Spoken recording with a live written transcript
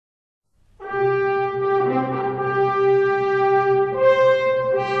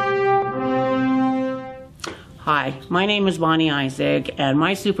Hi, my name is Bonnie Isaac, and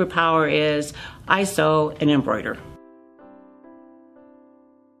my superpower is I sew and embroider.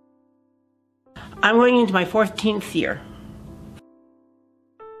 I'm going into my 14th year.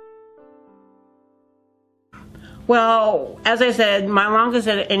 Well, as I said, my longest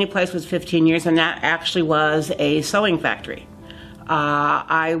at any place was 15 years, and that actually was a sewing factory.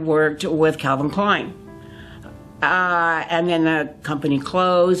 I worked with Calvin Klein. And then the company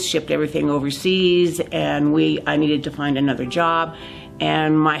closed, shipped everything overseas, and I needed to find another job.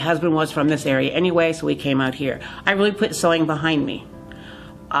 And my husband was from this area anyway, so we came out here. I really put sewing behind me.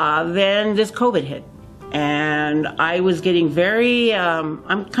 Then this COVID hit. And I was getting very,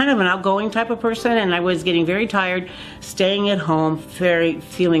 I'm kind of an outgoing type of person, and I was getting very tired, staying at home,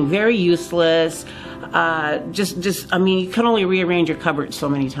 feeling very useless. I mean, you can only rearrange your cupboard so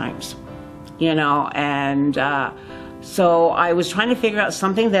many times, you know, and so I was trying to figure out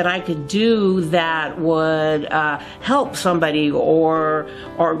something that I could do that would help somebody or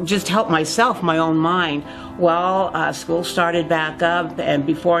just help myself, my own mind. Well, school started back up, and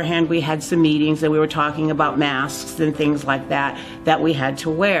beforehand we had some meetings and we were talking about masks and things like that we had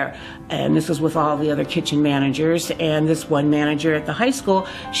to wear. And this was with all the other kitchen managers, and this one manager at the high school,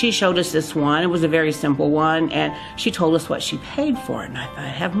 she showed us this one. It was a very simple one, and she told us what she paid for it, and I thought,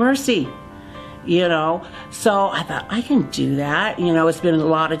 have mercy. You know, so I thought, I can do that. You know, it's been a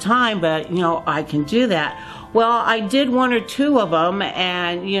lot of time, but, you know, I can do that. Well, I did one or two of them,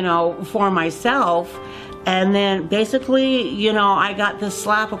 and, you know, for myself. And then basically, you know, I got this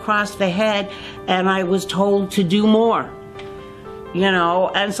slap across the head, and I was told to do more. You know,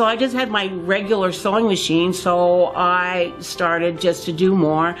 and so I just had my regular sewing machine, so I started just to do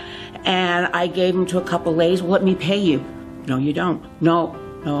more. And I gave them to a couple ladies, well, let me pay you. No, you don't. No.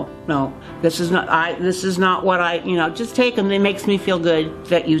 No, this is not what I, you know, just take them. It makes me feel good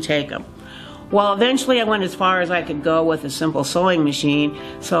that you take them. Well, eventually I went as far as I could go with a simple sewing machine.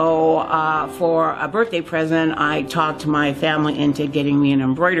 So for a birthday present, I talked my family into getting me an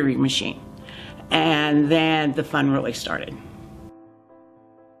embroidery machine. And then the fun really started.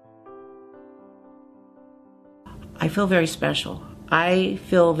 I feel very special. I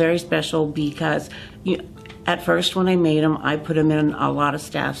feel very special because, at first, when I made them, I put them in a lot of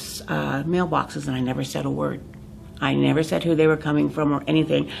staff's mailboxes, and I never said a word. I never said who they were coming from or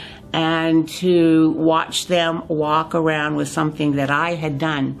anything. And to watch them walk around with something that I had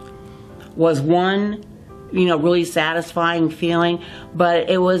done was one, you know, really satisfying feeling. But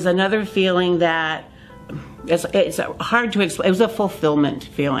it was another feeling that it's hard to explain. It was a fulfillment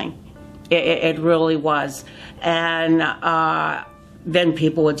feeling. It really was. And then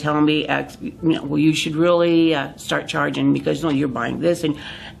people would tell me, you know, well, you should really start charging because, you know, you're buying this.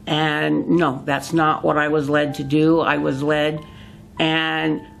 And no, that's not what I was led to do. I was led,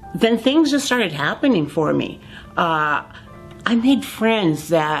 and then things just started happening for me. I made friends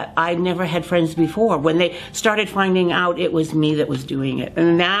that I never had friends before. When they started finding out it was me that was doing it.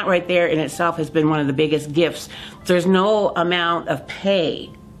 And that right there in itself has been one of the biggest gifts. There's no amount of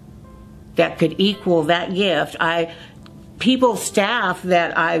pay that could equal that gift. Staff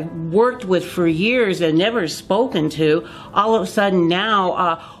that I've worked with for years and never spoken to, all of a sudden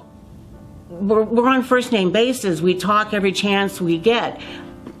now we're on first name basis. We talk every chance we get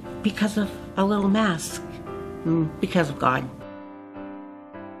because of a little mask, because of God.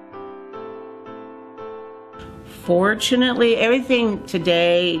 Fortunately, everything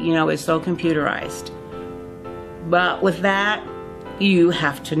today, you know, is so computerized. But with that, you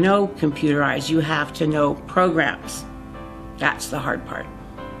have to know computerized. You have to know programs. That's the hard part.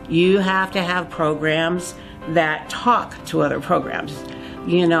 You have to have programs that talk to other programs.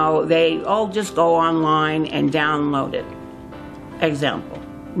 You know, they all just go online and download it. Example,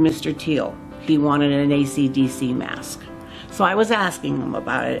 Mr. Teal, he wanted an AC/DC mask. So I was asking him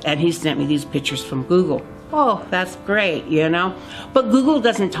about it, and he sent me these pictures from Google. Oh, that's great, you know. But Google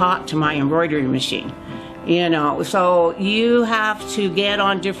doesn't talk to my embroidery machine, you know. So you have to get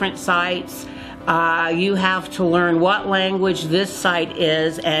on different sites. You have to learn what language this site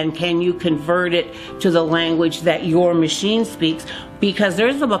is, and can you convert it to the language that your machine speaks, because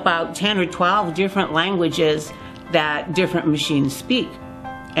there's about 10 or 12 different languages that different machines speak.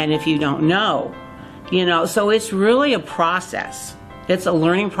 And if you don't know, you know, so it's really a process. It's a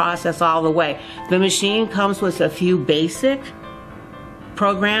learning process all the way. The machine comes with a few basic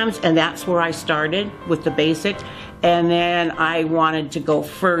programs, and that's where I started with the basics. And then I wanted to go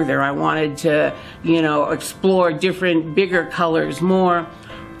further. I wanted to, you know, explore different, bigger colors more.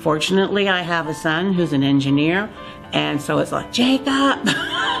 Fortunately, I have a son who's an engineer, and so it's like, Jacob,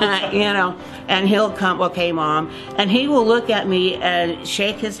 you know, And he'll come, okay, Mom, and he will look at me and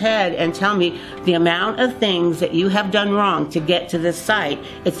shake his head and tell me the amount of things that you have done wrong to get to this site.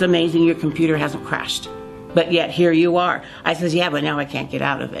 It's amazing your computer hasn't crashed. But yet here you are. I says, yeah, but now I can't get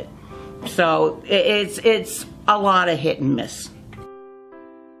out of it. So it's a lot of hit and miss.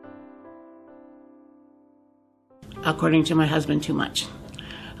 According to my husband, too much.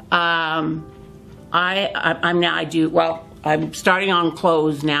 I'm starting on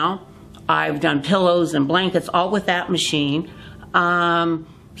clothes now. I've done pillows and blankets, all with that machine.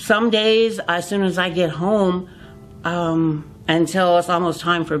 Some days, as soon as I get home, until it's almost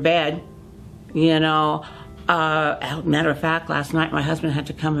time for bed, you know. Matter of fact, last night my husband had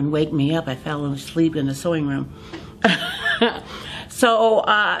to come and wake me up. I fell asleep in the sewing room. So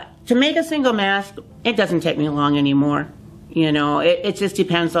to make a single mask, it doesn't take me long anymore. You know, it just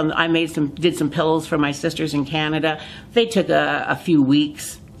depends on. I did some pillows for my sisters in Canada. They took a few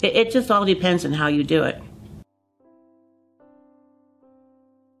weeks. It just all depends on how you do it.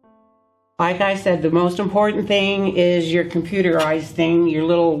 Like I said, the most important thing is your computerized thing, your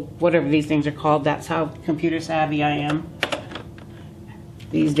little, whatever these things are called. That's how computer savvy I am.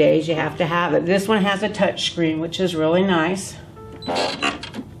 These days you have to have it. This one has a touch screen, which is really nice.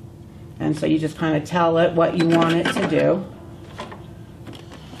 And so you just kind of tell it what you want it to do.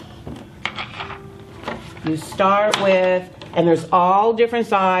 You start with, and there's all different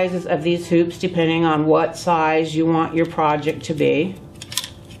sizes of these hoops depending on what size you want your project to be.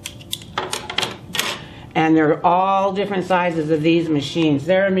 And they're all different sizes of these machines.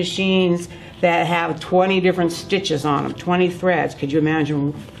 There are machines that have 20 different stitches on them, 20 threads. Could you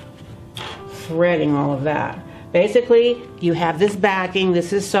imagine threading all of that? Basically, you have this backing.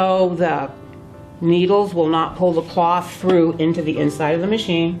 This is so the needles will not pull the cloth through into the inside of the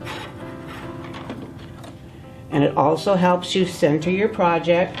machine. And it also helps you center your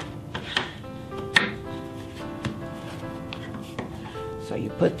project. So you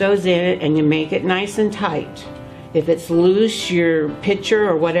put those in it and you make it nice and tight. If it's loose, your picture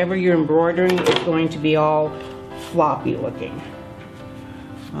or whatever you're embroidering is going to be all floppy looking.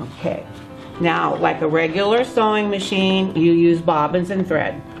 Okay. Now, like a regular sewing machine, you use bobbins and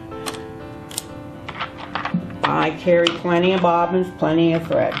thread. I carry plenty of bobbins, plenty of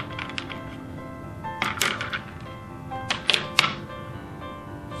thread.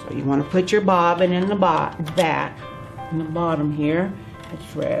 So you want to put your bobbin in the back, in the bottom here. It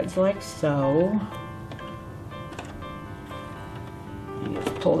threads like so. You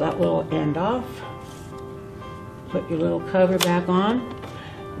just pull that little end off. Put your little cover back on.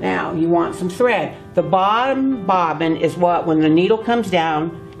 Now you want some thread. The bottom bobbin is what, when the needle comes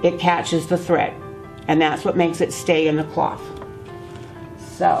down, it catches the thread. And that's what makes it stay in the cloth.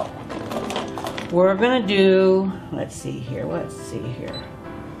 So we're gonna do, let's see here,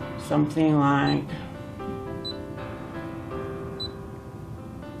 something like,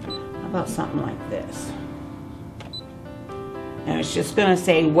 how about something like this? And it's just gonna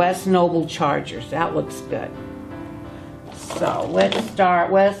say West Noble Chargers. That looks good. So let's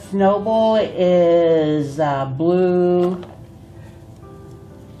start. West Noble is blue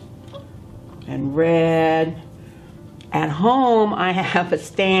and red. At home, I have a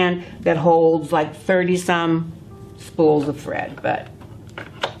stand that holds like 30-some spools of thread, but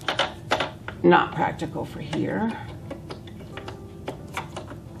not practical for here.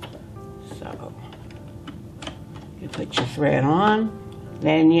 So you put your thread on,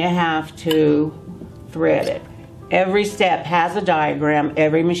 then you have to thread it. Every step has a diagram,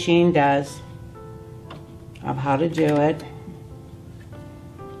 every machine does, of how to do it.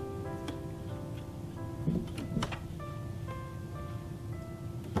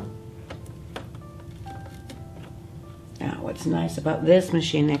 Now, what's nice about this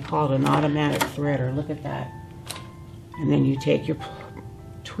machine, they call it an automatic threader. Look at that. And then you take your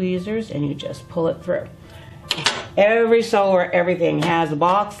tweezers and you just pull it through. Every sewer, everything has a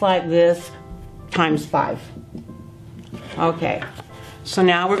box like this times 5. Okay, so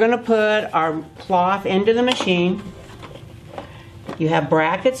now we're going to put our cloth into the machine. You have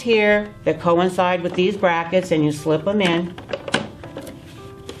brackets here that coincide with these brackets and you slip them in.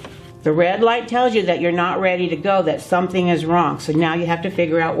 The red light tells you that you're not ready to go, that something is wrong. So now you have to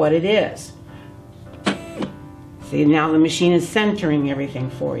figure out what it is. See, now the machine is centering everything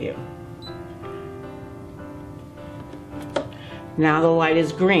for you. Now the light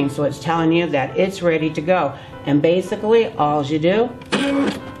is green, so it's telling you that it's ready to go. And basically, all you do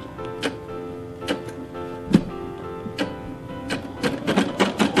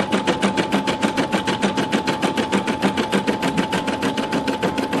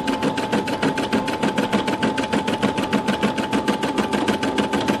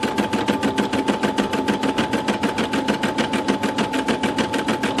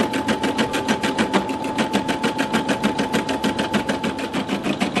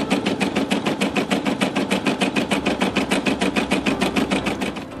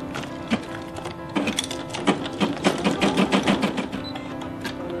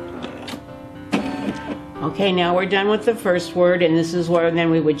Okay, now we're done with the first word, and this is where then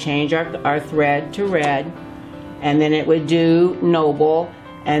we would change our thread to red, and then it would do noble,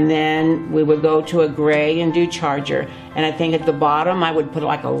 and then we would go to a gray and do charger. And I think at the bottom I would put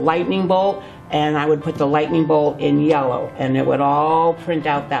like a lightning bolt, and I would put the lightning bolt in yellow, and it would all print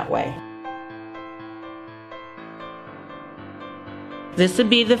out that way. This would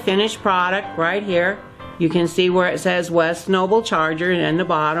be the finished product right here. You can see where it says West Noble Charger, and in the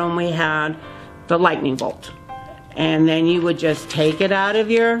bottom we had the lightning bolt. And then you would just take it out of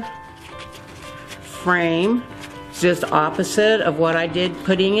your frame. It's just opposite of what I did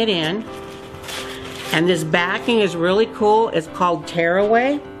putting it in. And this backing is really cool. It's called tear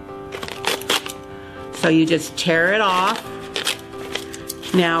away. So you just tear it off.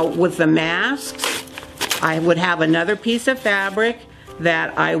 Now with the masks, I would have another piece of fabric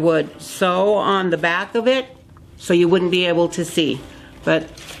that I would sew on the back of it so you wouldn't be able to see. But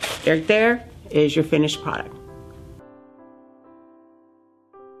right there is your finished product.